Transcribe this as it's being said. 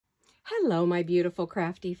Hello, my beautiful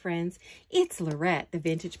crafty friends. It's Laurette, the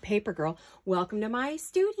Vintage Paper Girl. Welcome to my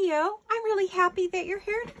studio. I'm really happy that you're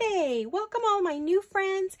here today. Welcome all my new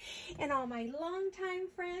friends and all my longtime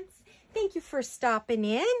friends. Thank you for stopping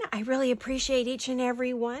in. I really appreciate each and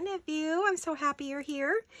every one of you. I'm so happy you're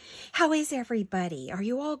here. How is everybody? Are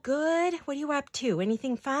you all good? What are you up to?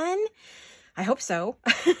 Anything fun? I hope so,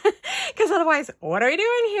 because otherwise, what are we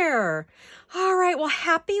doing here? All right, well,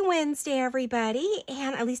 happy Wednesday, everybody,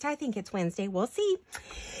 and at least I think it's Wednesday. We'll see.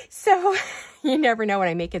 So, you never know when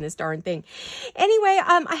I'm making this darn thing. Anyway,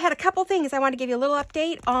 I had a couple things. I want to give you a little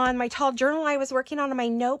update on my tall journal I was working on my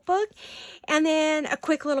notebook, and then a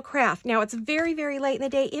quick little craft. Now, it's very, very late in the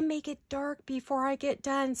day. It may get dark before I get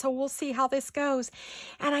done, so we'll see how this goes.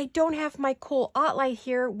 And I don't have my cool light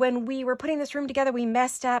here. When we were putting this room together, we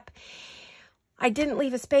messed up. I didn't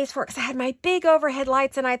leave a space for it because I had my big overhead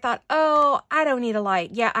lights and I thought, oh, I don't need a light.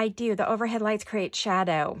 Yeah, I do. The overhead lights create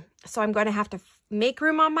shadow. So I'm going to have to make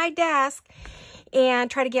room on my desk and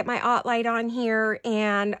try to get my light on here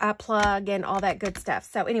and a plug and all that good stuff.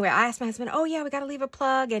 So anyway, I asked my husband, oh yeah, we got to leave a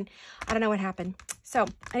plug, and I don't know what happened. So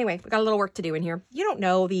anyway, we got a little work to do in here. You don't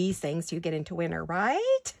know these things till you get into winter,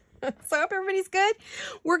 right? So I hope everybody's good.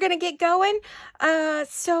 We're going to get going.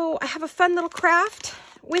 So I have a fun little craft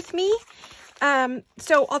with me.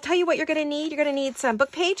 So I'll tell you what you're going to need. You're going to need some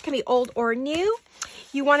book page, can be old or new.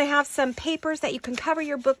 You want to have some papers that you can cover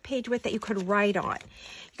your book page with that you could write on.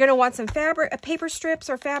 You're going to want some paper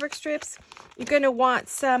strips or fabric strips. You're going to want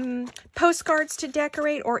some postcards to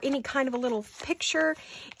decorate or any kind of a little picture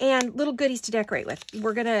and little goodies to decorate with.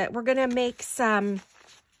 We're going to make some,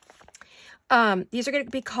 these are going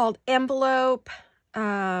to be called envelope,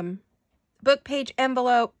 book page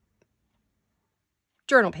envelope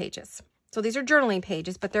journal pages. So these are journaling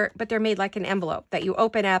pages, but they're made like an envelope that you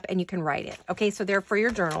open up and you can write it. Okay, so they're for your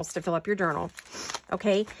journals, to fill up your journal.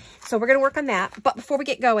 Okay, so we're going to work on that. But before we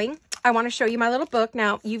get going, I want to show you my little book.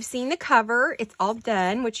 Now, you've seen the cover. It's all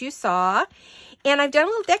done, which you saw. And I've done a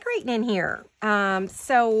little decorating in here.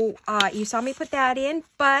 You saw me put that in,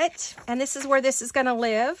 and this is where this is going to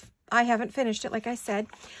live. I haven't finished it, like I said.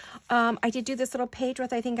 I did do this little page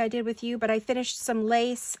with, I think I did with you, but I finished some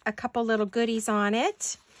lace, a couple little goodies on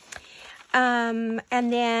it. And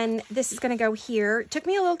then this is going to go here. It took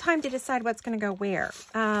me a little time to decide what's going to go where.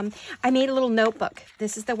 I made a little notebook.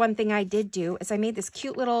 This is the one thing I did do, is I made this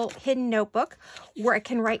cute little hidden notebook where I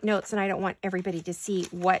can write notes, and I don't want everybody to see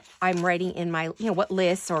what I'm writing in my, what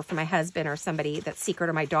lists, or for my husband or somebody that's secret,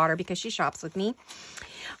 or my daughter, because she shops with me.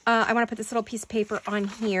 I want to put this little piece of paper on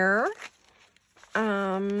here.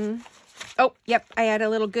 Oh, yep. I add a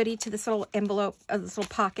little goodie to this little envelope, this little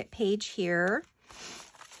pocket page here.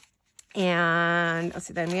 And let's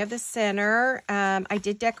see, then we have the center. I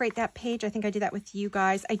did decorate that page. I think I did that with you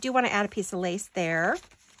guys. I do want to add a piece of lace there.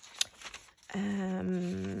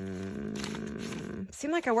 Seemed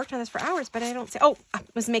like I worked on this for hours, but I don't see. Oh, I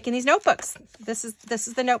was making these notebooks. This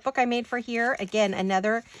is the notebook I made for here. Again,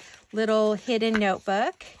 another little hidden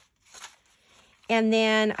notebook. And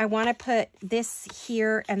then I want to put this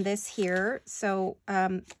here and this here. So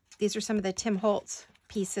these are some of the Tim Holtz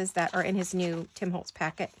pieces that are in his new Tim Holtz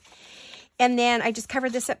packet. And then I just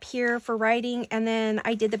covered this up here for writing, and then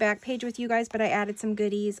I did the back page with you guys, but I added some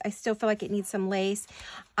goodies. I still feel like it needs some lace.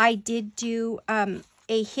 I did do a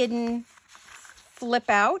hidden flip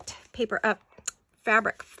out, paper up,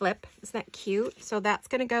 fabric flip. Isn't that cute? So that's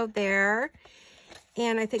going to go there.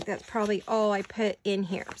 And I think that's probably all I put in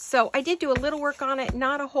here. So I did do a little work on it,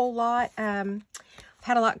 not a whole lot. I've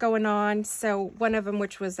had a lot going on. So one of them,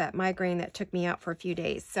 which was that migraine that took me out for a few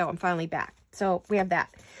days. So I'm finally back. So we have that.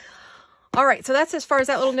 All right, so that's as far as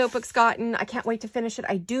that little notebook's gotten. I can't wait to finish it.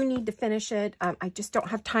 I do need to finish it. I just don't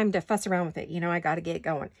have time to fuss around with it. I got to get it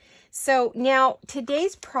going. So now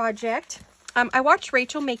today's project, I watched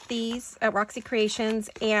Rachel make these at Roxy Creations,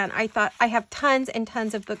 and I thought I have tons and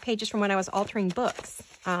tons of book pages from when I was altering books.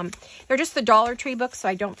 They're just the Dollar Tree books, so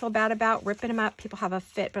I don't feel bad about ripping them up. People have a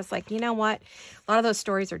fit, but it's like, you know what? A lot of those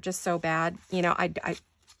stories are just so bad.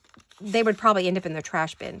 They would probably end up in the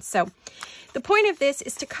trash bin. So the point of this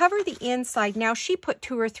is to cover the inside. Now, she put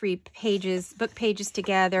 2 or 3 book pages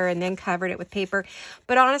together and then covered it with paper.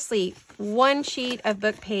 But honestly, 1 sheet of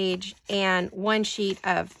book page and 1 sheet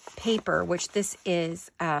of paper, which this is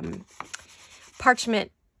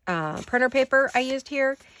parchment printer paper I used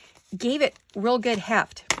here, gave it real good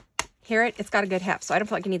heft. Hear it? It's got a good heft, so I don't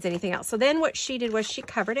feel like it needs anything else. So then what she did was she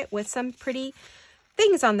covered it with some pretty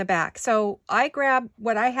things on the back. So I grabbed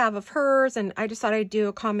what I have of hers, and I just thought I'd do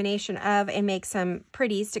a combination of and make some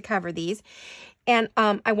pretties to cover these. And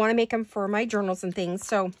I want to make them for my journals and things.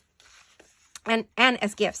 So And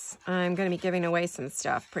as gifts. I'm going to be giving away some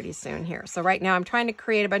stuff pretty soon here. So right now I'm trying to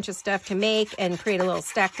create a bunch of stuff to make and create a little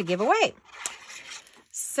stack to give away.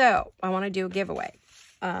 So I want to do a giveaway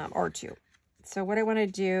or two. So what I want to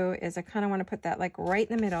do is I kind of want to put that like right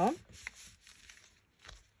in the middle.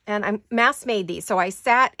 And I mass made these. So I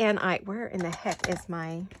sat and where in the heck is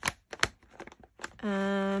my,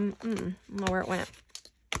 I don't know where it went.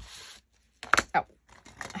 Oh,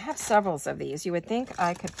 I have several of these. You would think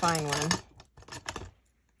I could find one.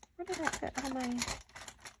 Where did I put all my, where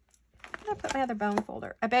did I put my other bone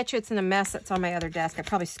folder? I bet you it's in a mess that's on my other desk. I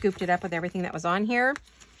probably scooped it up with everything that was on here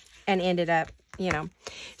and ended up, you know.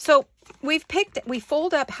 So we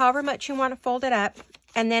fold up however much you want to fold it up.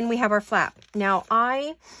 And then we have our flap. Now,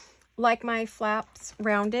 I like my flaps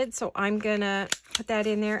rounded, so I'm going to put that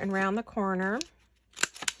in there and round the corner.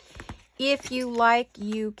 If you like,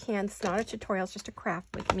 you can, it's not a tutorial, it's just a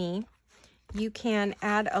craft with me. You can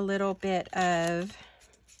add a little bit of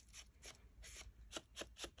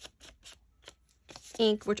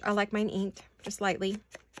ink, which I like mine inked, just lightly.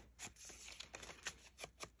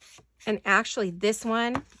 And actually, this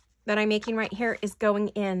one that I'm making right here is going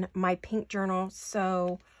in my pink journal,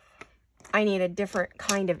 so I need a different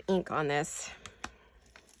kind of ink on this.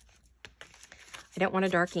 I don't want a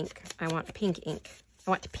dark ink. I want pink ink.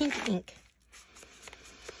 I want pink ink.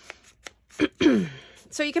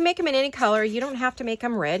 So you can make them in any color. You don't have to make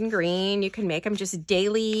them red and green. You can make them just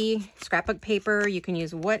daily scrapbook paper. You can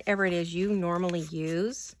use whatever it is you normally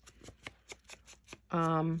use.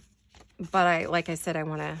 But like I said, I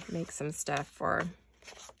want to make some stuff for...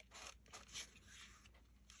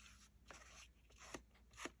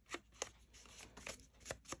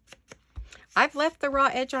 I've left the raw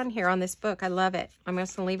edge on here on this book. I love it. I'm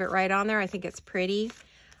just going to leave it right on there. I think it's pretty.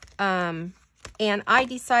 And I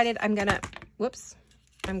decided I'm going to, whoops,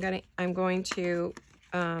 I'm going to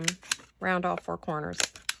round all four corners.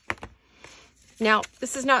 Now,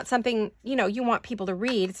 this is not something, you know, you want people to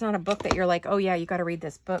read. It's not a book that you're like, oh yeah, you got to read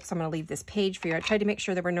this book, so I'm going to leave this page for you. I tried to make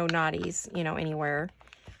sure there were no naughties, you know, anywhere.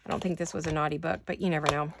 I don't think this was a naughty book, but you never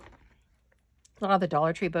know. A lot of the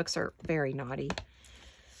Dollar Tree books are very naughty.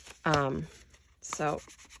 So,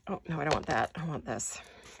 oh, no, I don't want that. I want this.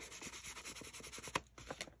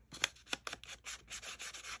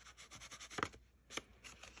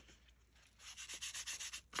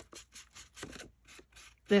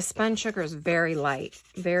 This spun sugar is very light,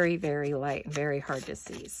 very, very light, very hard to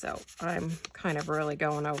see. So I'm kind of really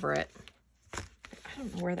going over it. I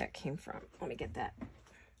don't know where that came from. Let me get that.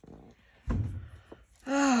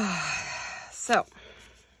 So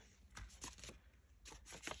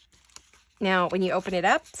now when you open it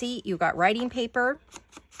up, see, you got writing paper.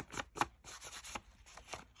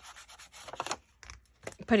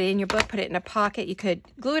 Put it in your book, put it in a pocket. You could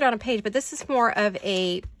glue it on a page, but this is more of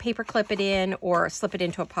a paper clip it in or slip it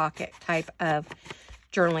into a pocket type of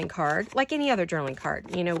journaling card, like any other journaling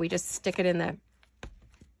card. You know, we just stick it in the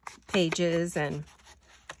pages and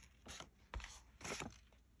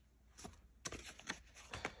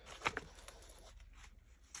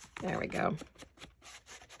there we go.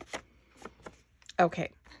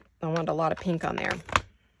 Okay, I want a lot of pink on there.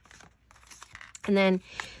 And then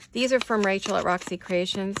these are from Rachel at Roxy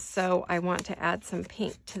Creations, so I want to add some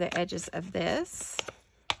pink to the edges of this.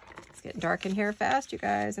 It's getting dark in here fast, you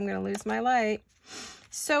guys. I'm going to lose my light.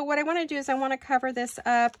 So what I want to do is I want to cover this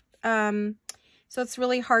up so it's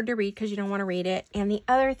really hard to read because you don't want to read it. And the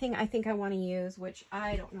other thing I think I want to use, which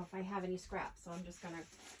I don't know if I have any scraps, so I'm just going to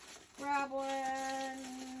grab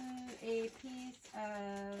a piece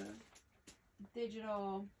of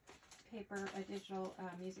digital paper, a digital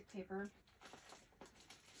music paper,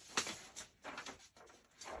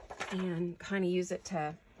 and kind of use it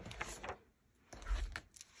to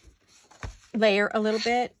layer a little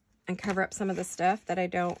bit and cover up some of the stuff that I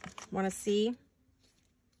don't want to see.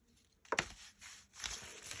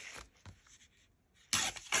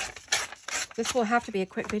 This will have to be a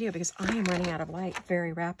quick video because I am running out of light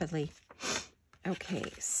very rapidly. Okay,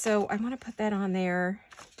 so I want to put that on there.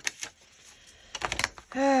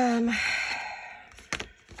 I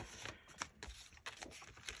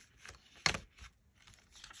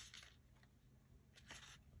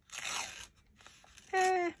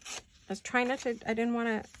was trying not to, I didn't want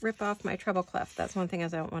to rip off my treble clef. That's one thing I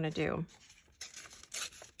don't want to do.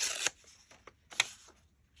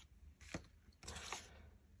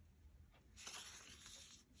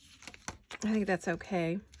 I think that's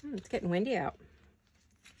okay. It's getting windy out.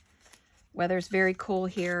 Weather's very cool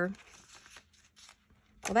here.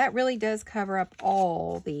 Well, that really does cover up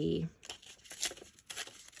all the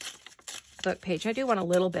book page. I do want a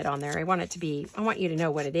little bit on there. I want it to be, I want you to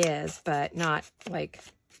know what it is, but not like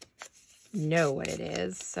know what it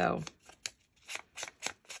is. So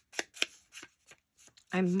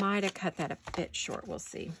I might have cut that a bit short. We'll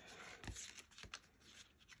see.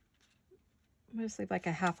 I'm going to leave like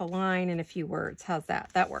a half a line and a few words. How's that?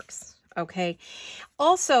 That works. Okay.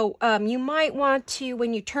 Also, you might want to,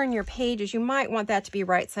 when you turn your pages, you might want that to be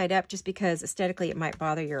right side up just because aesthetically it might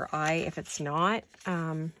bother your eye if it's not.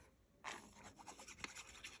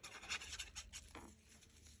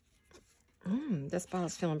 This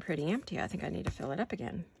bottle's feeling pretty empty. I think I need to fill it up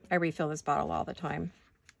again. I refill this bottle all the time.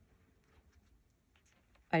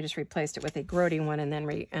 I just replaced it with a grody one and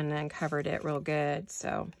then covered it real good.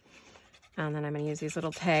 So, and then I'm going to use these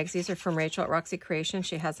little tags. These are from Rachel at Roxy Creation.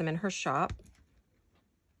 She has them in her shop.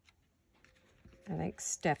 I think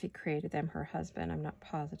Steffi created them, her husband. I'm not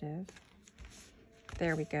positive.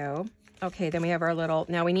 There we go. Okay, then we have our little,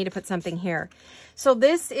 now we need to put something here. So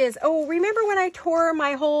this is, oh, remember when I tore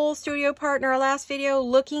my whole studio apart in our last video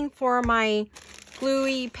looking for my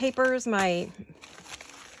gluey papers, my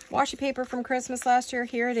washi paper from Christmas last year?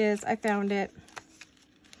 Here it is. I found it.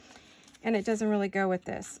 And it doesn't really go with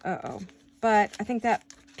this. Uh-oh. But I think that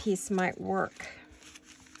piece might work.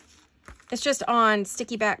 It's just on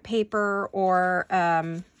sticky back paper or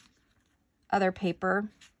other paper.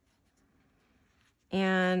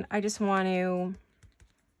 And I just want to,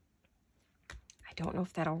 I don't know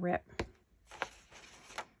if that'll rip.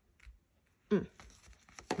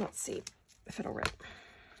 Let's see if it'll rip.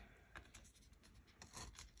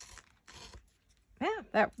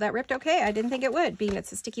 Yeah, that ripped okay. I didn't think it would, being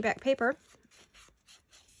it's a sticky back paper.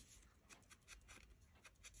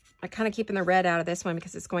 I'm kind of keeping the red out of this one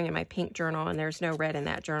because it's going in my pink journal, and there's no red in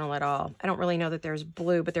that journal at all. I don't really know that there's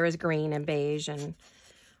blue, but there is green and beige, and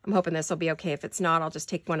I'm hoping this will be okay. If it's not, I'll just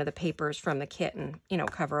take one of the papers from the kit and, you know,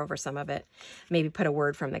 cover over some of it. Maybe put a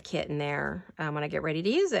word from the kit in there when I get ready to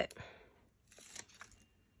use it.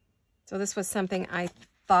 So this was something I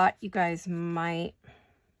thought you guys might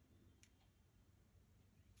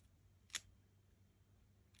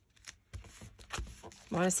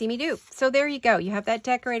want to see me do. So there you go. You have that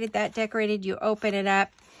decorated. You open it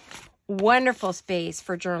up. Wonderful space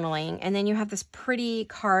for journaling. And then you have this pretty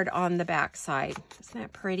card on the back side. Isn't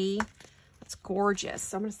that pretty? That's gorgeous.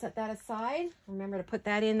 So I'm going to set that aside. Remember to put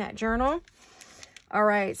that in that journal. All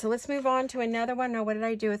right. So let's move on to another one. Now, what did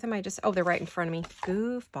I do with them? Oh, they're right in front of me.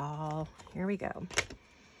 Goofball. Here we go.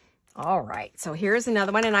 All right. So here's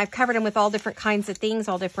another one. And I've covered them with all different kinds of things,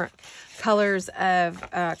 all different colors of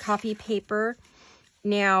copy paper.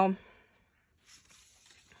 Now,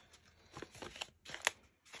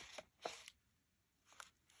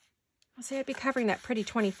 I'll say I'd be covering that Pretty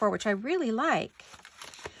 24, which I really like,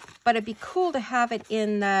 but it'd be cool to have it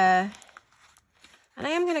in the, and I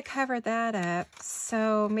am going to cover that up,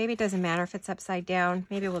 so maybe it doesn't matter if it's upside down.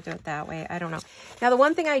 Maybe we'll do it that way. I don't know. Now, the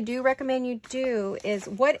one thing I do recommend you do is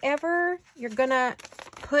whatever you're going to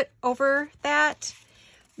put over that,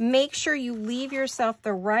 make sure you leave yourself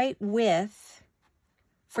the right width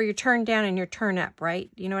for your turn down and your turn up, right?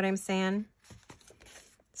 You know what I'm saying?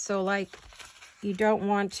 So like, you don't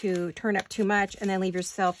want to turn up too much and then leave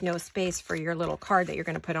yourself no space for your little card that you're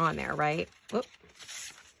going to put on there, right? Whoop.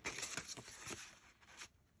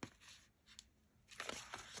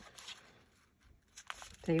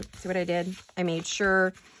 See what I did? I made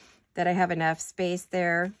sure that I have enough space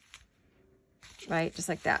there, right? Just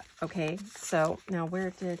like that. Okay, so now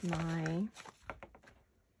where did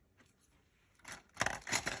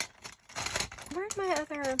where's my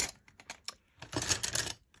other,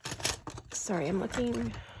 sorry, I'm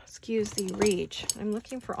looking, excuse the reach. I'm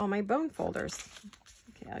looking for all my bone folders.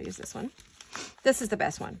 Okay, I'll use this one. This is the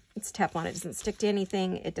best one. It's Teflon. It doesn't stick to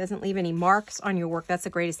anything. It doesn't leave any marks on your work. That's the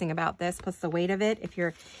greatest thing about this, plus the weight of it. If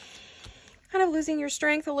you're kind of losing your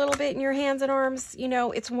strength a little bit in your hands and arms, you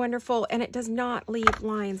know, it's wonderful, and it does not leave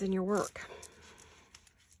lines in your work.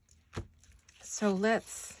 So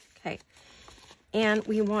let's, okay. And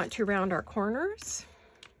we want to round our corners.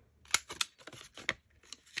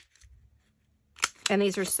 And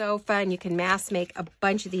these are so fun. You can mass make a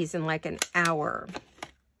bunch of these in like an hour.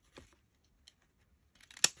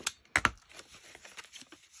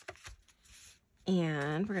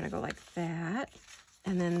 And we're going to go like that.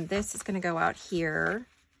 And then this is going to go out here.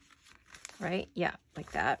 Right? Yeah,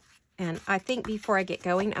 like that. And I think before I get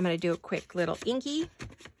going, I'm going to do a quick little inky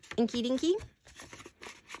dinky.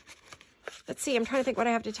 Let's see, I'm trying to think what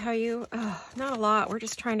I have to tell you. Oh, not a lot. We're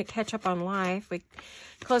just trying to catch up on life. We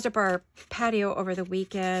closed up our patio over the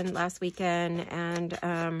weekend, last weekend, and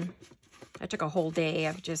I took a whole day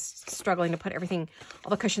of just struggling to put everything, all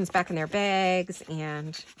the cushions back in their bags,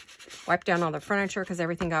 and wiped down all the furniture because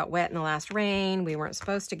everything got wet in the last rain. We weren't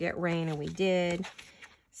supposed to get rain, and we did.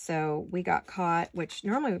 So we got caught, which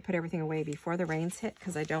normally we put everything away before the rains hit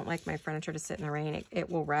because I don't like my furniture to sit in the rain. It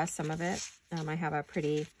will rust, some of it. I have a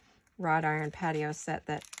pretty wrought iron patio set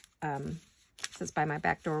that sits by my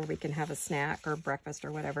back door where we can have a snack or breakfast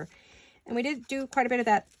or whatever. And we did do quite a bit of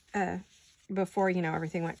that before, you know,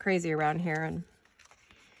 everything went crazy around here. And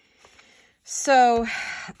so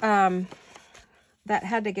that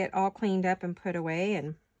had to get all cleaned up and put away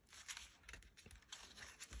and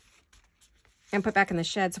put back in the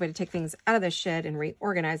shed. So we had to take things out of the shed and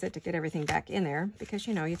reorganize it to get everything back in there. Because,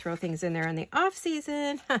 you know, you throw things in there in the off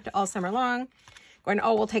season all summer long. Going,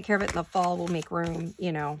 oh, we'll take care of it in the fall. We'll make room,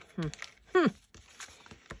 you know.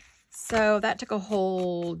 So that took a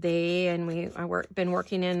whole day. And I've been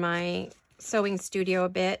working in my sewing studio a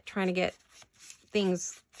bit, trying to get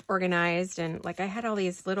things organized. And like I had all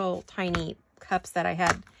these little tiny cups that I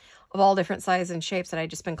had of all different sizes and shapes that I'd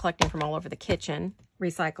just been collecting from all over the kitchen.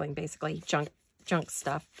 Recycling, basically, junk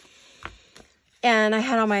stuff. And I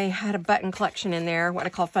had a button collection in there, what I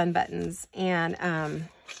call fun buttons. And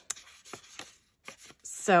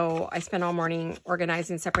so I spent all morning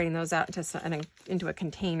organizing, separating those out into a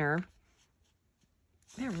container.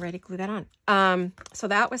 There, I'm ready to glue that on. So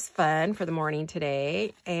that was fun for the morning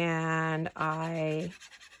today. And I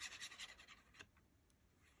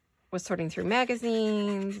was sorting through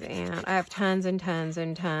magazines, and I have tons and tons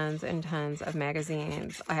and tons and tons of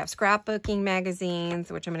magazines. I have scrapbooking magazines,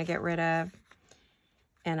 which I'm going to get rid of.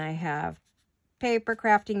 And I have paper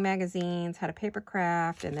crafting magazines, how to paper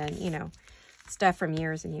craft, and then, you know, stuff from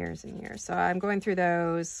years and years and years. So I'm going through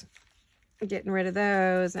those, getting rid of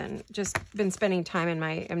those, and just been spending time in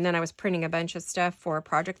and then I was printing a bunch of stuff for a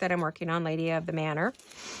project that I'm working on, Lady of the Manor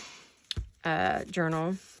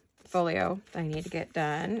journal folio that I need to get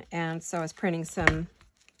done. And so I was I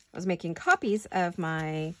was making copies of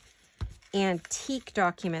my antique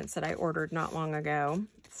documents that I ordered not long ago.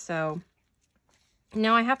 So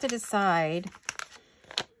now I have to decide.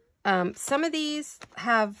 Some of these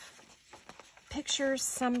have pictures,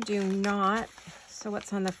 some do not. So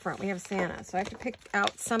what's on the front? We have Santa. So I have to pick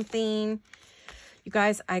out something. You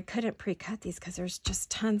guys, I couldn't pre-cut these because there's just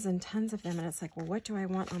tons and tons of them. And it's like, well, what do I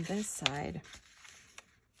want on this side?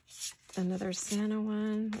 Another Santa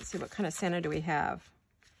one. Let's see, what kind of Santa do we have?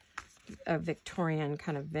 A Victorian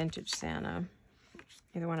kind of vintage Santa.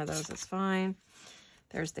 Either one of those is fine.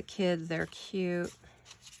 There's the kids. They're cute.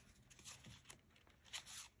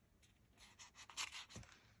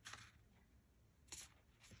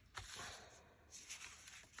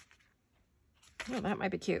 Oh, that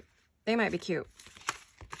might be cute. They might be cute.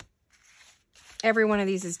 Every one of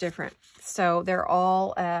these is different. So they're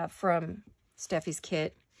all from Steffi's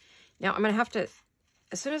kit. Now, I'm going to have to,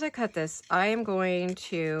 as soon as I cut this, I am going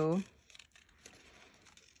to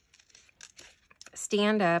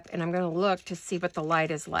stand up and I'm going to look to see what the light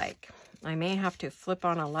is like. I may have to flip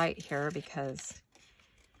on a light here because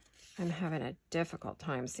I'm having a difficult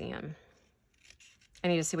time seeing. I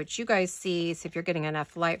need to see what you guys see if you're getting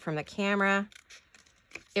enough light from the camera.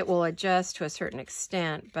 It will adjust to a certain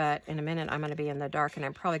extent, but in a minute I'm going to be in the dark and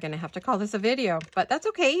I'm probably going to have to call this a video. But that's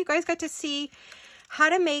okay. You guys got to see how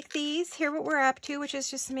to make these, hear what we're up to, which is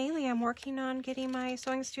just mainly I'm working on getting my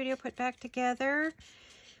sewing studio put back together.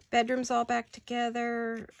 Bedroom's all back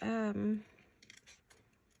together.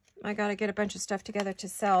 I got to get a bunch of stuff together to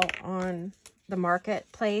sell on the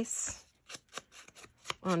marketplace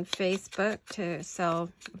on Facebook to sell.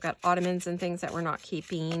 We've got ottomans and things that we're not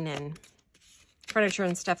keeping, and furniture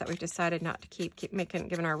and stuff that we've decided not to keep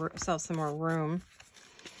giving ourselves some more room.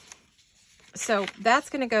 So that's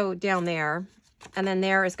going to go down there. And then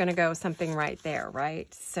there is going to go something right there,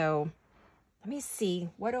 right? So let me see.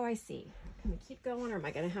 What do I see? Can we keep going or am I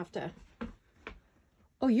going to have to?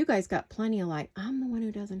 Oh, you guys got plenty of light. I'm the one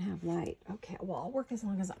who doesn't have light. Okay, well, I'll work as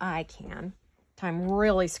long as I can. I'm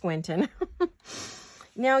really squinting.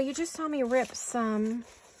 Now, you just saw me rip some.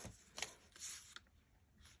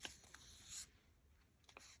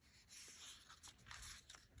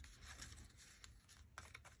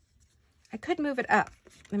 I could move it up.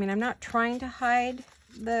 I mean, I'm not trying to hide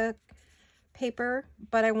the paper,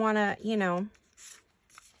 but I want to, you know,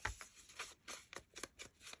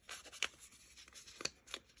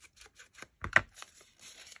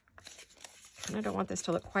 and I don't want this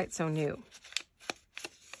to look quite so new.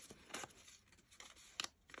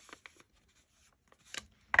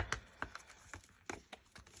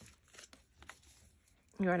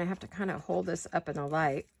 You're going to have to kind of hold this up in the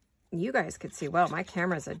light. You guys could see, well, my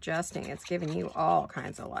camera's adjusting. It's giving you all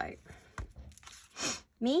kinds of light.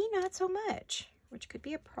 Me, not so much, which could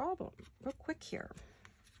be a problem. Real quick here.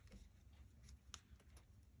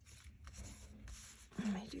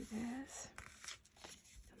 Let me do this.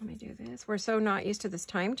 Let me do this. We're so not used to this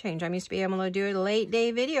time change. I'm used to be able to do a late day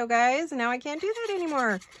video, guys. And now I can't do that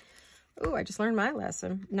anymore. Ooh, I just learned my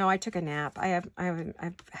lesson. No, I took a nap. I've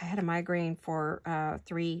had a migraine for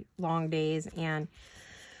 3 long days. And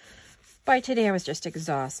by today, I was just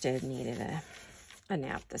exhausted. Needed a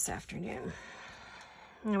nap this afternoon.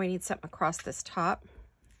 And we need something across this top.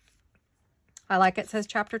 I like it says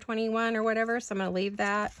chapter 21 or whatever, so I'm going to leave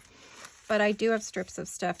that. But I do have strips of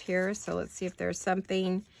stuff here, so let's see if there's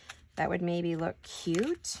something that would maybe look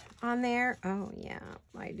cute on there. Oh, yeah,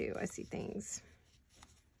 I do. I see things.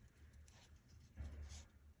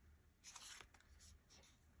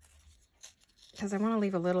 Because I want to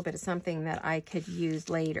leave a little bit of something that I could use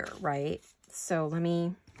later, right? So let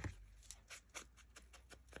me...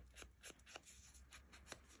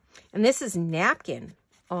 And this is napkin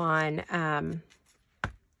on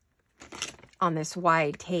this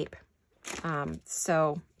wide tape.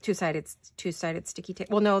 So two-sided sticky tape.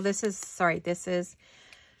 Well, no, this is, sorry, this is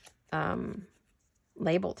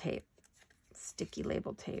label tape, sticky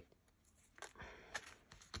label tape.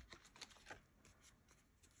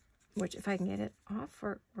 Which, if I can get it off,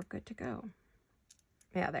 we're good to go.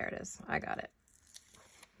 Yeah, there it is. I got it.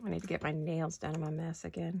 I need to get my nails done. I'm a mess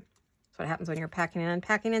again. That's what happens when you're packing and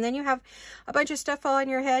unpacking. And then you have a bunch of stuff fall on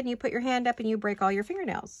your head and you put your hand up and you break all your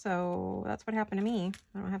fingernails. So that's what happened to me.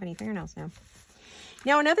 I don't have any fingernails now.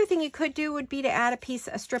 Now, another thing you could do would be to add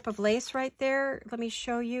a strip of lace right there. Let me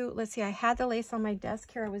show you. Let's see. I had the lace on my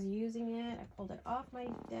desk here. I was using it. I pulled it off my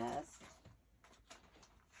desk.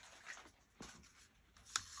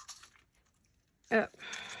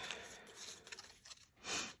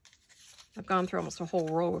 I've gone through almost a whole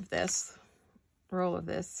roll of this.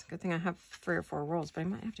 Good thing I have 3 or 4 rolls, but I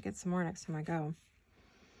might have to get some more next time I go.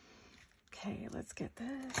 Okay, let's get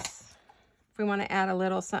this. If we want to add a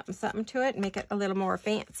little something, something to it, make it a little more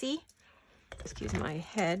fancy. Excuse my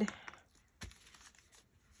head.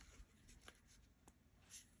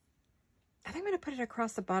 I think I'm going to put it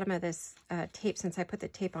across the bottom of this tape since I put the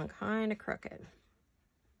tape on kind of crooked.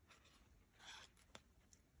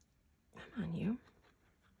 Come on, you.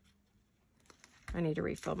 I need to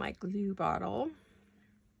refill my glue bottle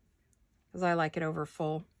because I like it over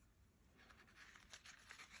full.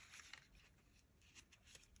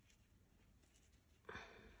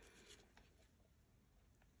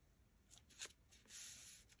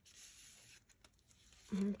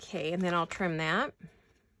 Okay, and then I'll trim that.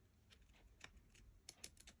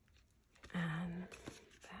 And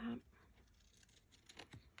that.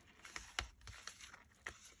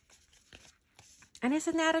 And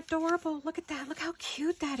isn't that adorable? Look at that. Look how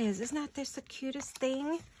cute that is. Isn't that just the cutest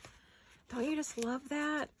thing? Don't you just love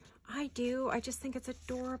that? I do. I just think it's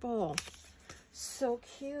adorable. So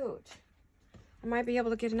cute. I might be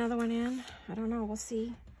able to get another one in. I don't know. We'll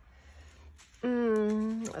see.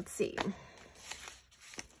 Let's see.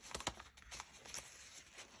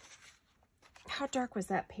 How dark was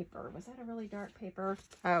that paper? Was that a really dark paper?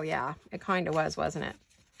 Oh, yeah. It kind of was, wasn't it?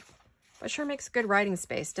 But sure makes good writing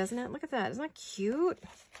space, doesn't it? Look at that. Isn't that cute?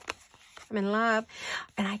 I'm in love.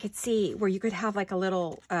 And I could see where you could have like a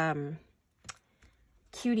little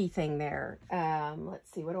cutie thing there.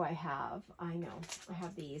 Let's see. What do I have? I know. I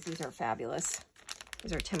have these. These are fabulous.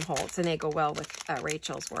 These are Tim Holtz, and they go well with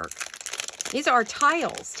Rachel's work. These are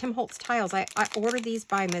tiles. Tim Holtz tiles. I ordered these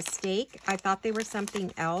by mistake. I thought they were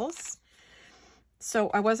something else.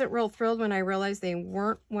 So I wasn't real thrilled when I realized they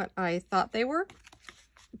weren't what I thought they were.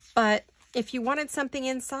 But if you wanted something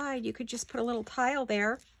inside, you could just put a little tile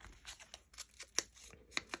there.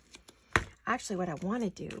 Actually, what I want to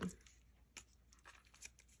do.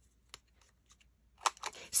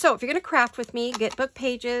 So if you're going to craft with me, get book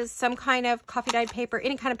pages, some kind of coffee dyed paper,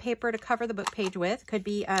 any kind of paper to cover the book page with. Could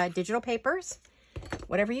be digital papers,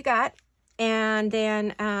 whatever you got. And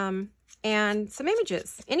then, and some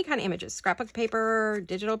images, any kind of images, scrapbook paper,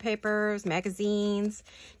 digital papers, magazines.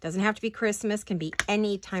 Doesn't have to be Christmas, can be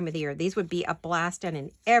any time of the year. These would be a blast done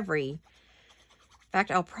in every. In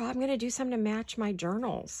fact, I'm going to do some to match my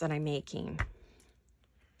journals that I'm making.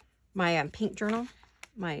 My pink journal,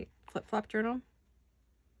 my flip-flop journal.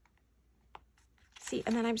 See,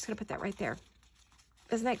 and then I'm just going to put that right there.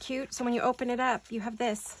 Isn't that cute? So when you open it up, you have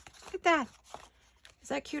this. Look at that. Is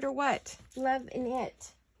that cute or what? Loving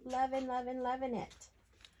it. Loving, loving, loving it.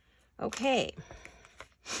 Okay.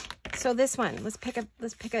 So this one, let's pick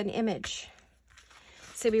an image.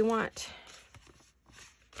 So we want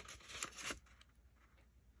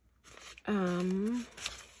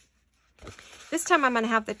this time I'm going to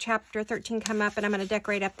have the chapter 13 come up and I'm going to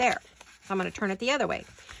decorate up there. So I'm going to turn it the other way.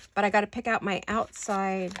 But I got to pick out my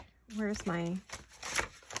outside. Where's my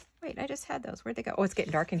Wait, I just had those. Where'd they go? Oh, it's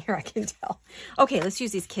getting dark in here, I can tell. Okay, let's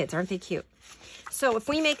use these kids. Aren't they cute? So if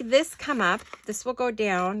we make this come up, this will go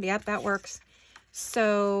down. Yep, that works.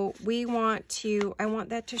 So we want to, I want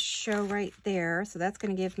that to show right there. So that's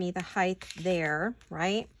going to give me the height there,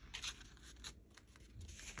 right?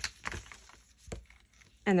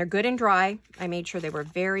 And they're good and dry. I made sure they were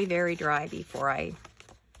very, very dry before I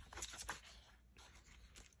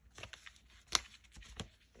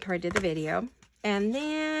did the video. And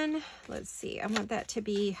then, let's see, I want that to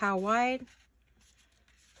be how wide?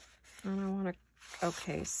 And I want to,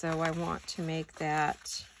 okay, so I want to make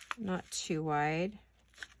that not too wide.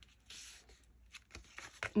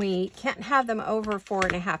 We can't have them over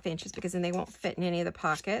 4.5 inches because then they won't fit in any of the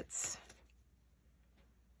pockets.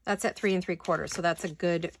 That's at 3 3/4, so that's a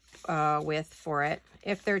good width for it.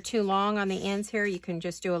 If they're too long on the ends here, you can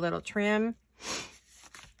just do a little trim.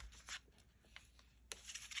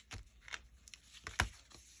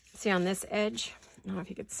 See on this edge? I don't know if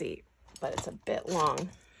you could see, but it's a bit long.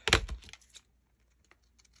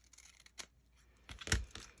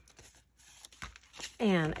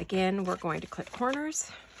 And again, we're going to clip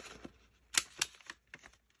corners.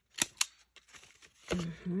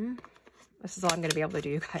 This is all I'm going to be able to do,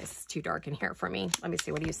 you guys. It's too dark in here for me. Let me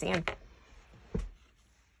see. What are you seeing?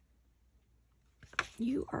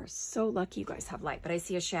 You are so lucky you guys have light, but I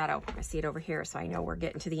see a shadow. I see it over here, so I know we're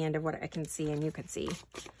getting to the end of what I can see and you can see.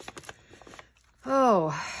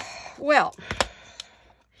 Oh, well,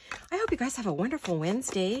 I hope you guys have a wonderful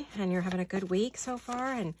Wednesday and you're having a good week so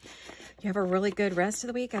far and you have a really good rest of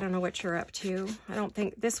the week. I don't know what you're up to. I don't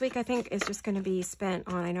think, this week I think is just going to be spent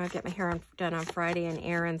on, I know I get my hair done on Friday and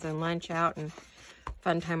errands and lunch out and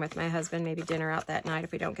fun time with my husband, maybe dinner out that night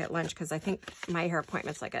if we don't get lunch, because I think my hair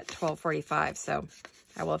appointment's like at 12:45, so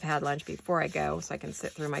I will have had lunch before I go so I can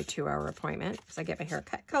sit through my 2-hour appointment because I get my hair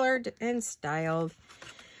cut, colored, and styled.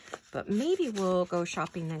 But maybe we'll go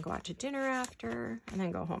shopping, then go out to dinner after, and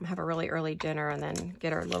then go home, have a really early dinner, and then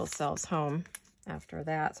get our little selves home after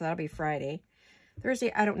that. So that'll be Friday.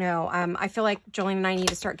 Thursday, I don't know. I feel like Jolene and I need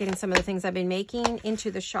to start getting some of the things I've been making into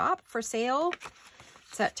the shop for sale.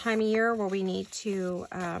 It's that time of year where we need to,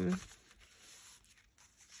 I've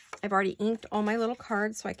already inked all my little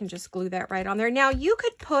cards, so I can just glue that right on there. Now, you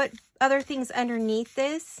could put other things underneath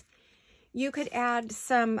this. You could add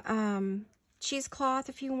some cheesecloth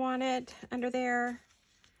if you wanted under there.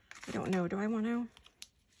 I don't know. Do I want to?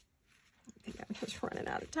 I think I'm just running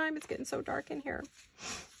out of time. It's getting so dark in here.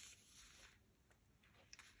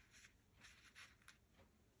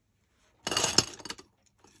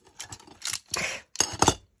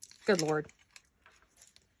 Good Lord.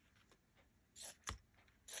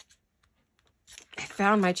 I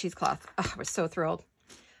found my cheesecloth. Oh, I was so thrilled.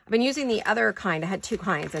 I've been using the other kind. I had 2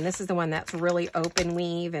 kinds, and this is the one that's really open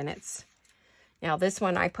weave, and it's, now this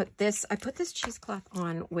one, I put this cheesecloth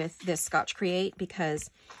on with this Scotch Create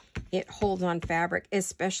because it holds on fabric,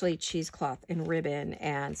 especially cheesecloth and ribbon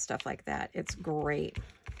and stuff like that. It's great.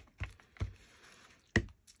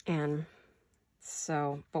 And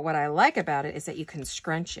so, but what I like about it is that you can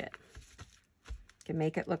scrunch it. You can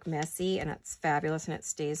make it look messy, and it's fabulous, and it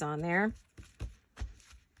stays on there.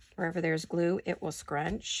 Wherever there's glue, it will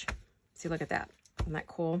scrunch. See, look at that. Isn't that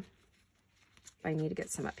cool? I need to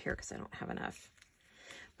get some up here because I don't have enough.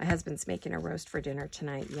 My husband's making a roast for dinner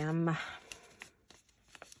tonight. Yum.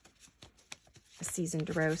 A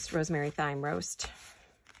seasoned roast, rosemary thyme roast.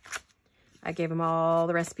 I gave him all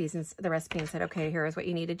the recipes and said, okay, here's what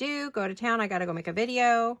you need to do. Go to town. I got to go make a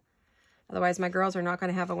video. Otherwise, my girls are not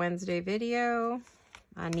going to have a Wednesday video.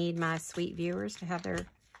 I need my sweet viewers to have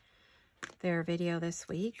their video this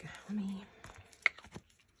week. Let me...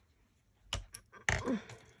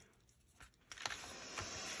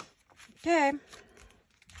 Okay.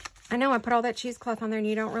 I know I put all that cheesecloth on there and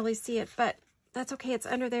you don't really see it, but that's okay. It's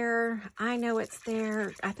under there. I know it's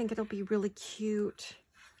there. I think it'll be really cute.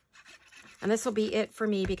 And this will be it for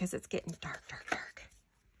me because it's getting dark, dark, dark.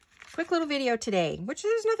 Quick little video today, which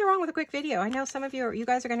there's nothing wrong with a quick video. I know some of you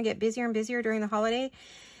guys are going to get busier and busier during the holiday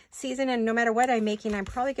season, and no matter what I'm making, I'm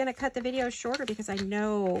probably going to cut the video shorter because I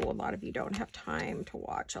know a lot of you don't have time to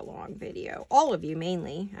watch a long video. All of you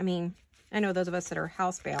mainly. I mean, I know those of us that are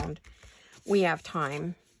housebound, we have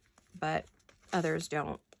time, but others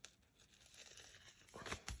don't.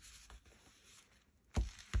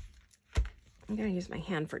 I'm going to use my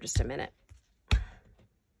hand for just a minute.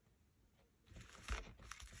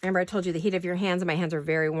 Remember I told you the heat of your hands, and my hands are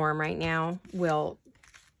very warm right now, will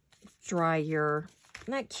dry your...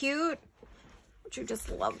 Isn't that cute? Don't you just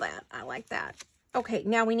love that? I like that. Okay,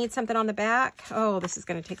 now we need something on the back. Oh, this is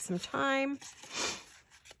going to take some time.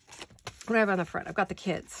 What do I have on the front? I've got the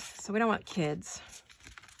kids. So we don't want kids.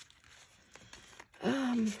 Well,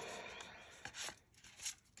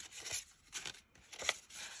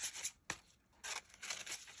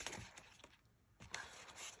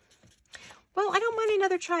 I don't mind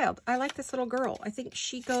another child. I like this little girl. I think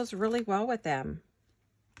she goes really well with them.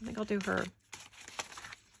 I think I'll do her.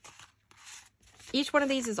 Each one of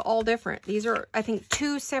these is all different. These are, I think,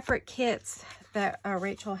 2 separate kits that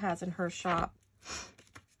Rachel has in her shop.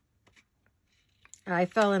 I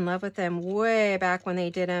fell in love with them way back when they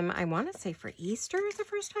did them. I want to say for Easter is the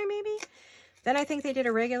first time, maybe. Then I think they did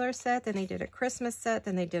a regular set. Then they did a Christmas set.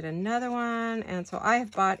 Then they did another one. And so I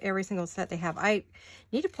have bought every single set they have. I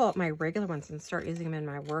need to pull up my regular ones and start using them in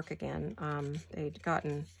my work again. They'd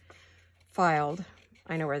gotten filed.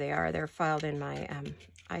 I know where they are. They're filed in my,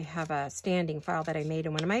 I have a standing file that I made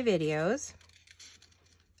in one of my videos.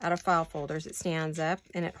 Out of file folders, it stands up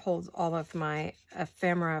and it holds all of my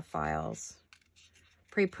ephemera files.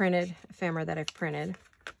 Pre-printed ephemera that I've printed.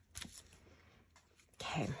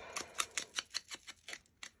 Okay.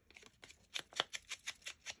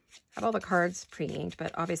 I have all the cards pre-inked,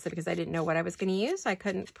 but obviously because I didn't know what I was going to use, I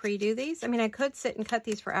couldn't pre-do these. I mean, I could sit and cut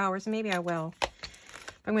these for hours, and maybe I will.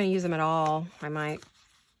 If I'm going to use them at all, I might.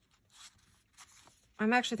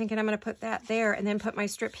 I'm actually thinking I'm going to put that there and then put my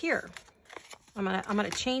strip here. I'm gonna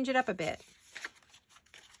change it up a bit.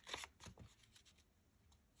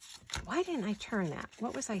 Why didn't I turn that?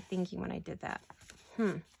 What was I thinking when I did that?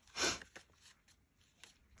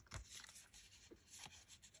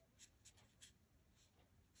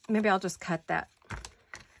 Maybe I'll just cut that.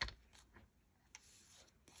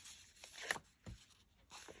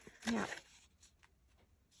 Yeah.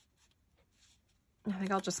 I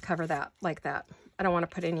think I'll just cover that like that. I don't want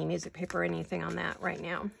to put any music paper or anything on that right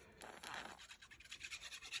now.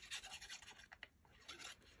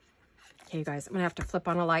 Okay, you guys, I'm going to have to flip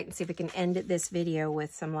on a light and see if we can end this video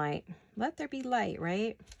with some light. Let there be light,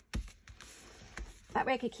 right? That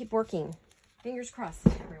way I could keep working. Fingers crossed,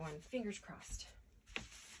 everyone. Fingers crossed.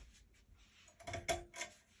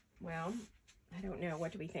 Well, I don't know.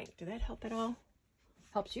 What do we think? Did that help at all?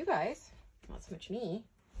 Helps you guys. Not so much me.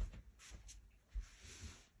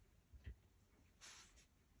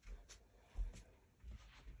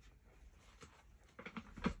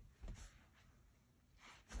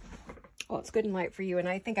 Well, it's good and light for you, and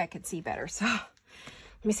I think I could see better. So let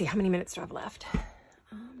me see, how many minutes do I have left?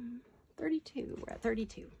 32. We're at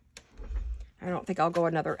 32. I don't think I'll go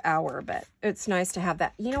another hour, but it's nice to have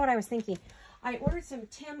that. You know what I was thinking? I ordered some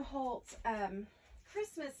Tim Holtz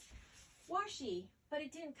Christmas washi, but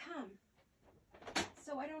it didn't come.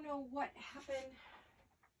 So I don't know what happened.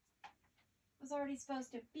 It was already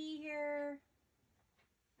supposed to be here.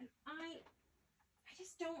 And I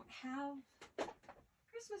just don't have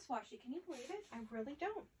Christmas washi. Can you believe it? I really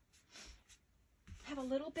don't. I have a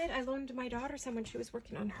little bit. I loaned my daughter some when she was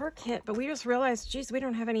working on her kit, but we just realized, geez, we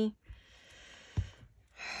don't have any.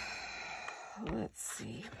 Let's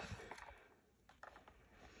see.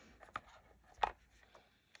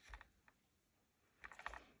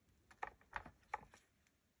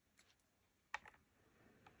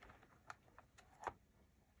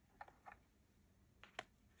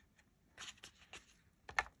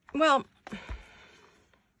 Well,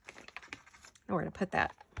 nowhere to put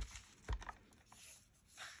that.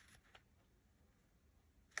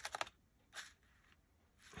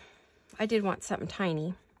 I did want something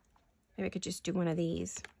tiny. Maybe I could just do one of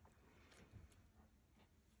these.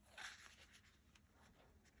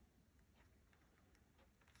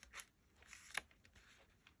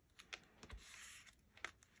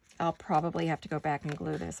 I'll probably have to go back and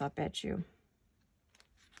glue this, I'll bet you.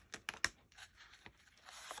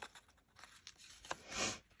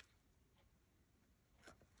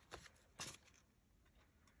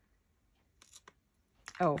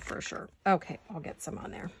 Oh, for sure. Okay, I'll get some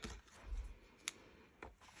on there.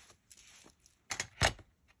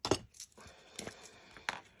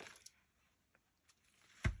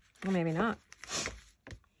 Well, maybe not.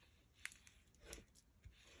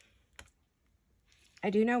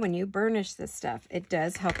 I do know when you burnish this stuff, it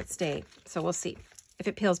does help it stay. So we'll see. If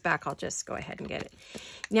it peels back, I'll just go ahead and get it.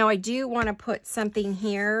 Now, I do want to put something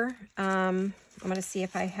here. I'm going to see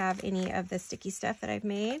if I have any of the sticky stuff that I've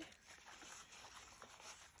made.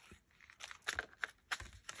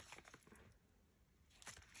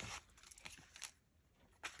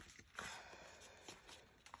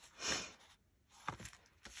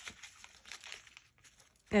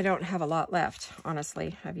 I don't have a lot left,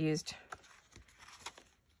 honestly. I've used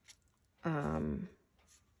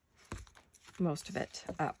most of it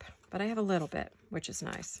up, but I have a little bit, which is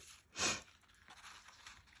nice.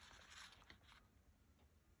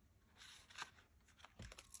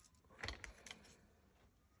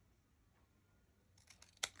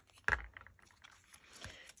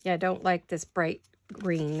 Yeah, I don't like this bright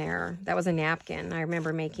green there. That was a napkin. I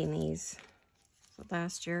remember making these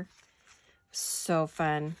last year. So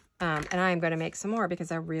fun. And I'm going to make some more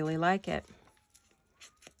because I really like it.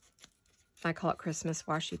 I call it Christmas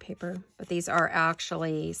washi paper, but these are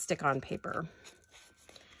actually stick-on paper.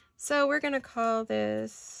 So we're going to call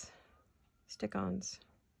this stick-ons. Is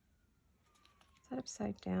that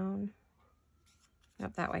upside down?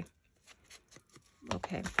 Nope, that way.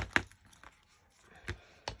 Okay.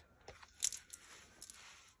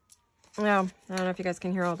 Well, I don't know if you guys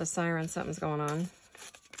can hear all the sirens. Something's going on.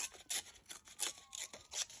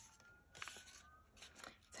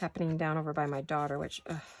 It's happening down over by my daughter, which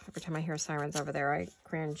every time I hear sirens over there, I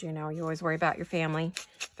cringe. You know, you always worry about your family,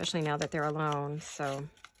 especially now that they're alone. So,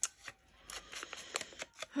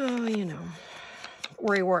 oh, you know,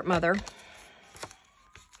 worrywart mother.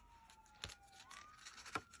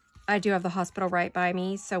 I do have the hospital right by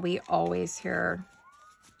me, so we always hear...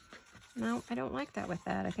 No, I don't like that with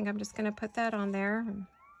that. I think I'm just going to put that on there.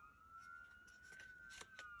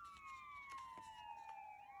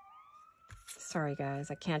 Sorry,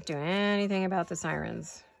 guys. I can't do anything about the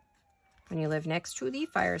sirens. When you live next to the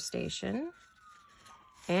fire station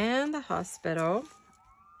and the hospital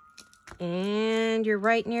and you're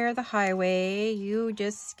right near the highway, you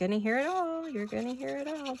just going to hear it all. You're going to hear it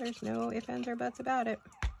all. There's no ifs, ands, or buts about it.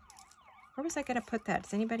 Where was I going to put that?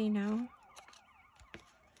 Does anybody know?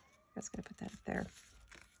 I was going to put that up there.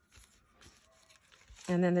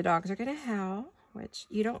 And then the dogs are going to howl, which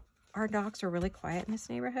you don't, our dogs are really quiet in this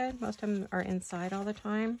neighborhood. Most of them are inside all the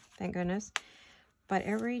time, thank goodness. But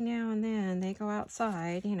every now and then they go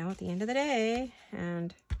outside, you know, at the end of the day,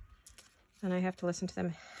 and then I have to listen to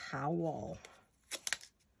them howl.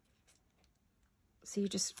 So you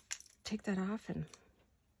just take that off and...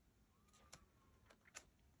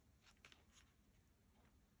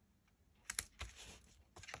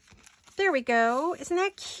 There we go. Isn't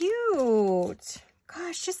that cute?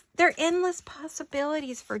 Gosh, just, there are endless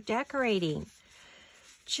possibilities for decorating.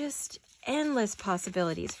 Just endless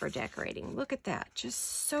possibilities for decorating. Look at that.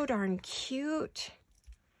 Just so darn cute.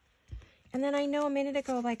 And then I know a minute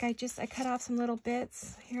ago, like I cut off some little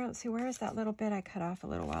bits. Here, let's see, where is that little bit I cut off a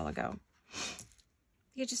little while ago?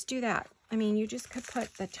 You just do that. I mean, you just could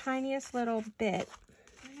put the tiniest little bit.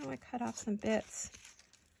 I know I cut off some bits.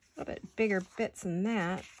 A little bit bigger bits than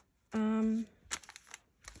that. I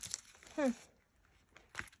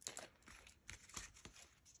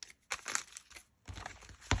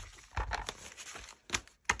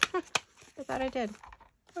thought I did.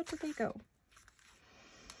 Where did they go?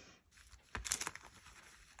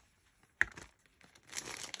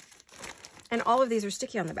 And all of these are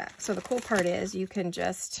sticky on the back. So the cool part is you can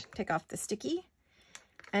just take off the sticky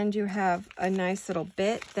and you have a nice little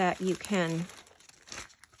bit that you can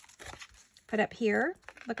put up here.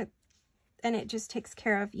 Look at, and it just takes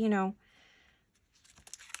care of, you know,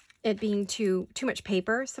 it being too much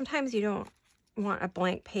paper. Sometimes you don't want a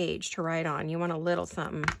blank page to write on. You want a little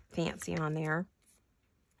something fancy on there.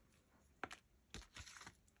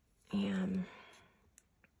 And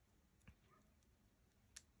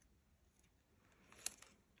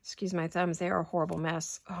excuse my thumbs, they are a horrible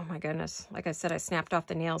mess. Oh my goodness. Like I said, I snapped off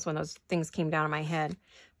the nails when those things came down on my head.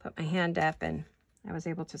 Put my hand up and I was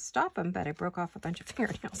able to stop them, but I broke off a bunch of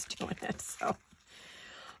fingernails doing it. So,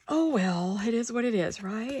 oh well, it is what it is,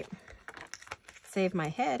 right? Saved my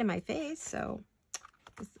head and my face, so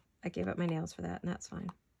I gave up my nails for that, and that's fine.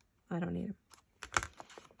 I don't need them.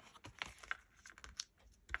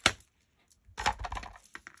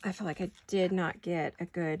 I feel like I did not get a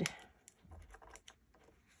good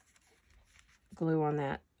glue on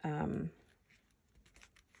that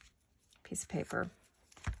piece of paper.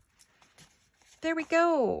 There we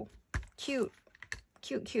go. Cute,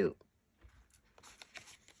 cute, cute.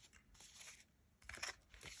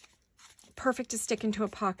 Perfect to stick into a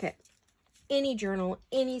pocket. Any journal,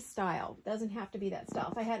 any style. Doesn't have to be that style.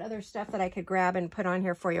 If I had other stuff that I could grab and put on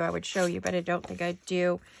here for you, I would show you, but I don't think I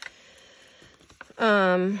do.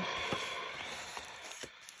 I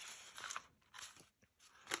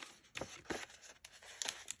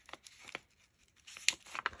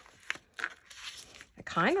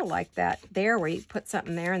kind of like that there where you put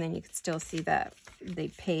something there and then you can still see the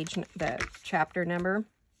page, the chapter number.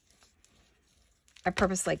 I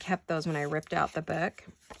purposely kept those when I ripped out the book.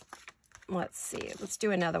 Let's see. Let's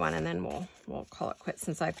do another one and then we'll call it quits.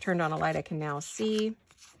 Since I've turned on a light, I can now see.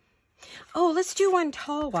 Oh, let's do one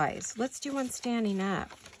tall-wise. Let's do one standing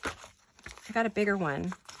up. I got a bigger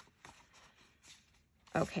one.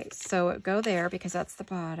 Okay, so go there because that's the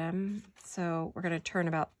bottom. So we're going to turn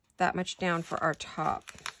about that much down for our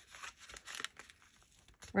top.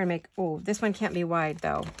 We're going to make, oh, this one can't be wide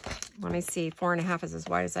though. Let me see, 4.5 is as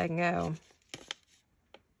wide as I can go.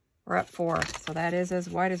 We're at 4, so that is as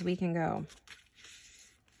wide as we can go.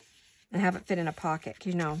 And have it fit in a pocket,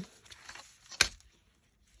 you know.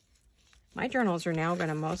 My journals are now going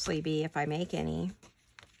to mostly be, if I make any.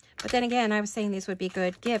 But then again, I was saying these would be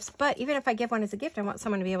good gifts. But even if I give one as a gift, I want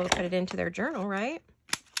someone to be able to put it into their journal, right?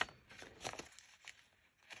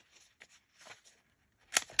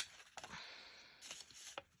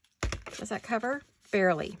 Does that cover?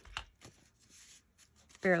 Barely.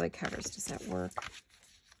 Barely covers. Does that work?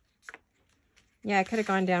 Yeah, I could have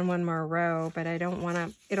gone down one more row, but I don't want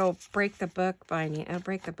to. It'll break the book binding. It'll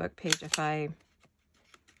break the book page if I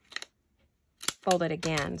fold it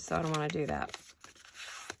again, so I don't want to do that.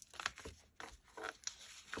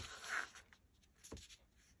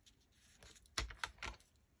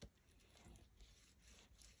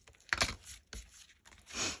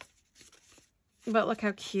 But look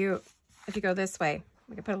how cute. If you go this way,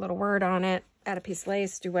 we can put a little word on it, add a piece of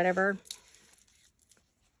lace, do whatever.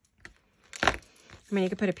 I mean, you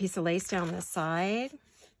could put a piece of lace down the side.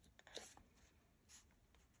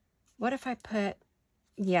 What if I put,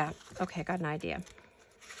 yeah, okay, got an idea.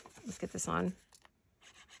 Let's get this on.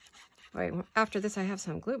 Wait, after this, I have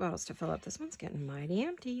some glue bottles to fill up. This one's getting mighty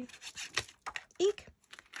empty. Eek.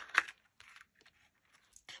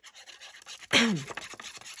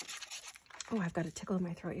 Oh, I've got a tickle in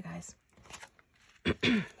my throat, you guys.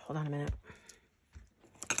 Hold on a minute.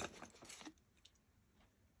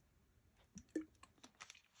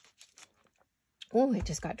 Oh, it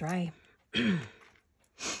just got dry.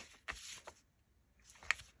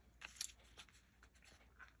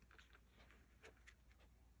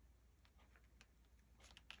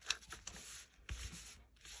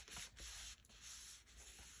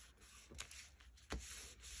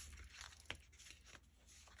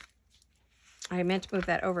 I meant to move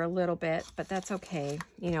that over a little bit, but that's okay.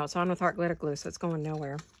 You know, it's on with art glitter glue, so it's going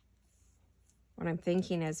nowhere. What I'm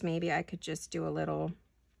thinking is maybe I could just do a little,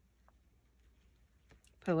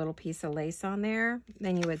 put a little piece of lace on there.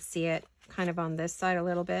 Then you would see it kind of on this side a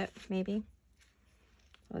little bit, maybe.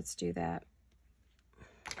 Let's do that.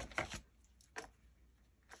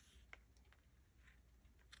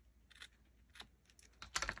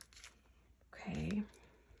 Okay.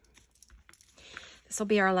 This will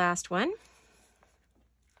be our last one.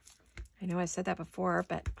 I know I said that before,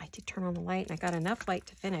 but I did turn on the light and I got enough light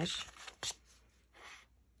to finish.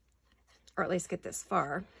 Or at least get this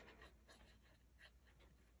far.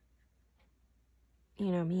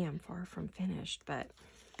 You know me, I'm far from finished, but...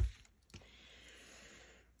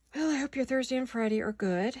 Well, I hope your Thursday and Friday are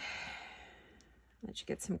good. Let you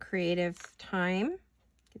get some creative time.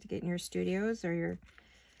 Get to get in your studios or your...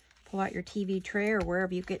 Pull out your TV tray or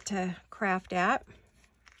wherever you get to craft at.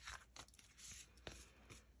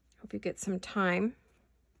 Hope you get some time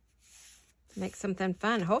to make something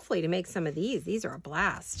fun. Hopefully to make some of these. These are a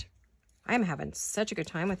blast. I'm having such a good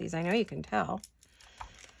time with these. I know you can tell.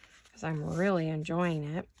 Because I'm really enjoying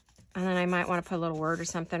it. And then I might want to put a little word or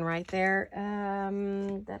something right there.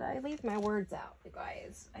 Did I leave my words out, you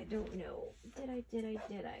guys? I don't know. Did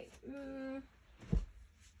I?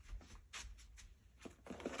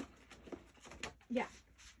 Yeah.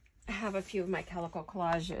 I have a few of my calico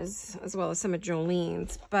collages as well as some of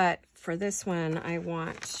Jolene's, but for this one I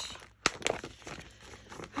want,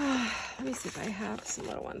 let me see if I have some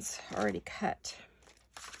little ones already cut.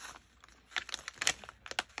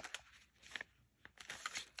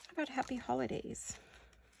 How about Happy Holidays?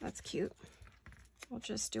 That's cute. We'll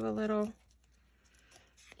just do a little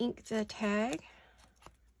ink the tag.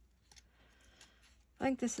 I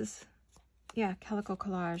think this is, yeah, calico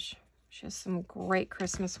collage. Just some great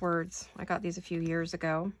Christmas words. I got these a few years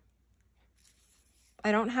ago.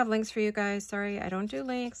 I don't have links for you guys. Sorry, I don't do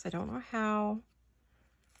links. I don't know how.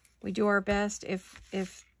 We do our best. If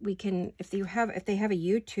we can, if they have a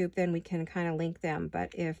YouTube, then we can kind of link them. But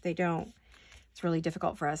if they don't, it's really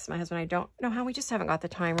difficult for us. My husband and I don't know how. We just haven't got the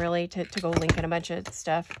time really to go link in a bunch of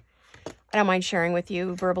stuff. I don't mind sharing with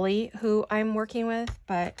you verbally who I'm working with,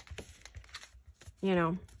 but you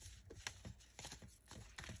know.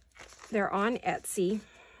 They're on Etsy,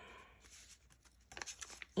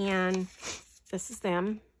 and this is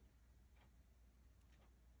them.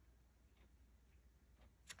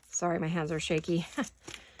 Sorry, my hands are shaky.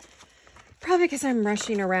 Probably because I'm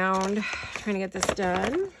rushing around trying to get this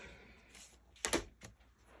done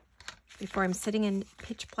before I'm sitting in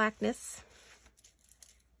pitch blackness.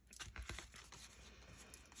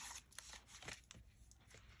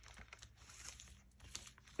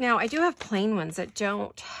 Now, I do have plain ones that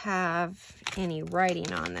don't have any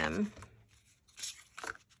writing on them.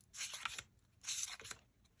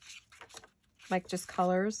 like just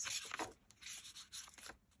colors.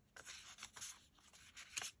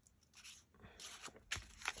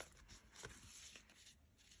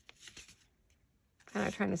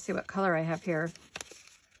 I'm trying to see what color I have here,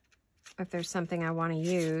 if there's something I want to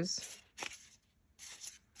use.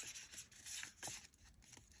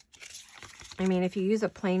 I mean, if you use a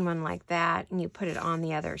plain one like that and you put it on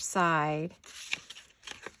the other side,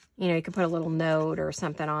 you know, you could put a little note or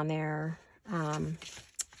something on there.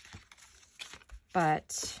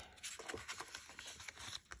 But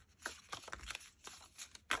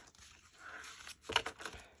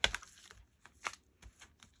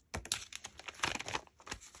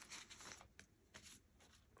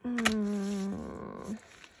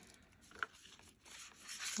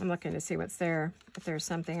I'm looking to see what's there, if there's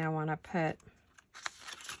something I want to put.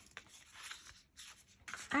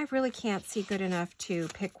 I really can't see good enough to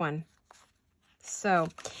pick one. So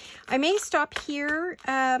I may stop here.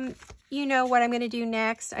 You know what I'm going to do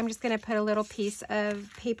next. I'm just going to put a little piece of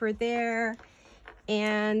paper there.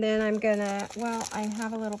 And then I'm going to, well, I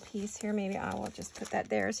have a little piece here. Maybe I will just put that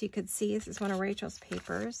there so you could see. This is one of Rachel's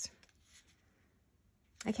papers.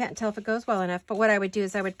 I can't tell if it goes well enough, but what I would do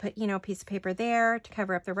is I would put, you know, a piece of paper there to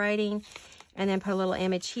cover up the writing, and then put a little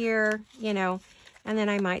image here, you know, and then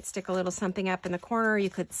I might stick a little something up in the corner.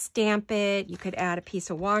 You could stamp it. You could add a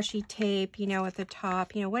piece of washi tape, you know, at the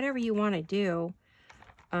top, you know, whatever you want to do.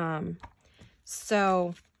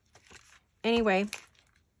 So anyway,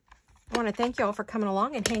 I want to thank you all for coming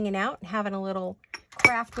along and hanging out and having a little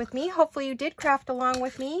craft with me. Hopefully you did craft along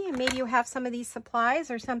with me, and maybe you have some of these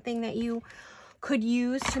supplies or something that you could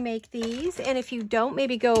use to make these. And if you don't,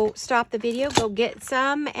 maybe go stop the video, go get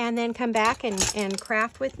some, and then come back and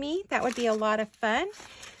craft with me. That would be a lot of fun.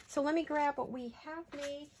 So let me grab what we have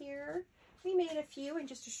made here. We made a few in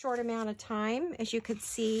just a short amount of time. As you could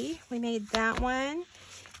see, we made that one,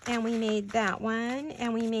 and we made that one,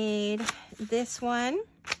 and we made this one,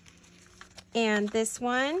 and this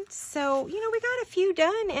one. So, you know, we got a few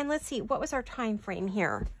done. And let's see, what was our time frame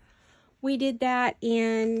here? We did that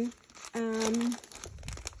in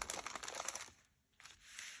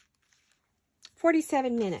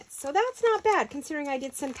 47 minutes. So that's not bad considering I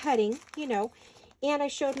did some cutting, you know, and I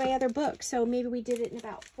showed my other book. So maybe we did it in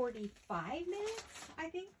about 45 minutes. I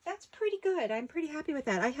think that's pretty good. I'm pretty happy with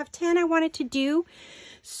that. I have 10 I wanted to do.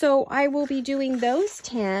 So I will be doing those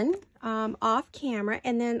 10 off camera,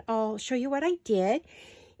 and then I'll show you what I did.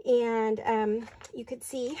 And you could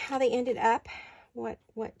see how they ended up. What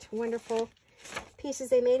wonderful pieces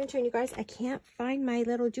they made into. And you guys, I can't find my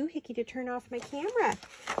little doohickey to turn off my camera.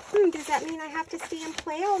 Does that mean I have to stay and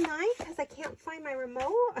play all night because I can't find my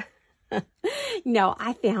remote? No,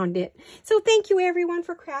 I found it. So thank you everyone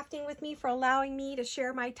for crafting with me, for allowing me to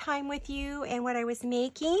share my time with you and what I was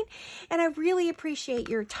making. And I really appreciate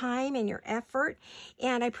your time and your effort.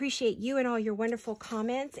 And I appreciate you and all your wonderful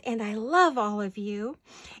comments. And I love all of you.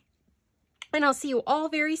 And I'll see you all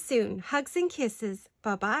very soon. Hugs and kisses.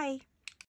 Bye-bye.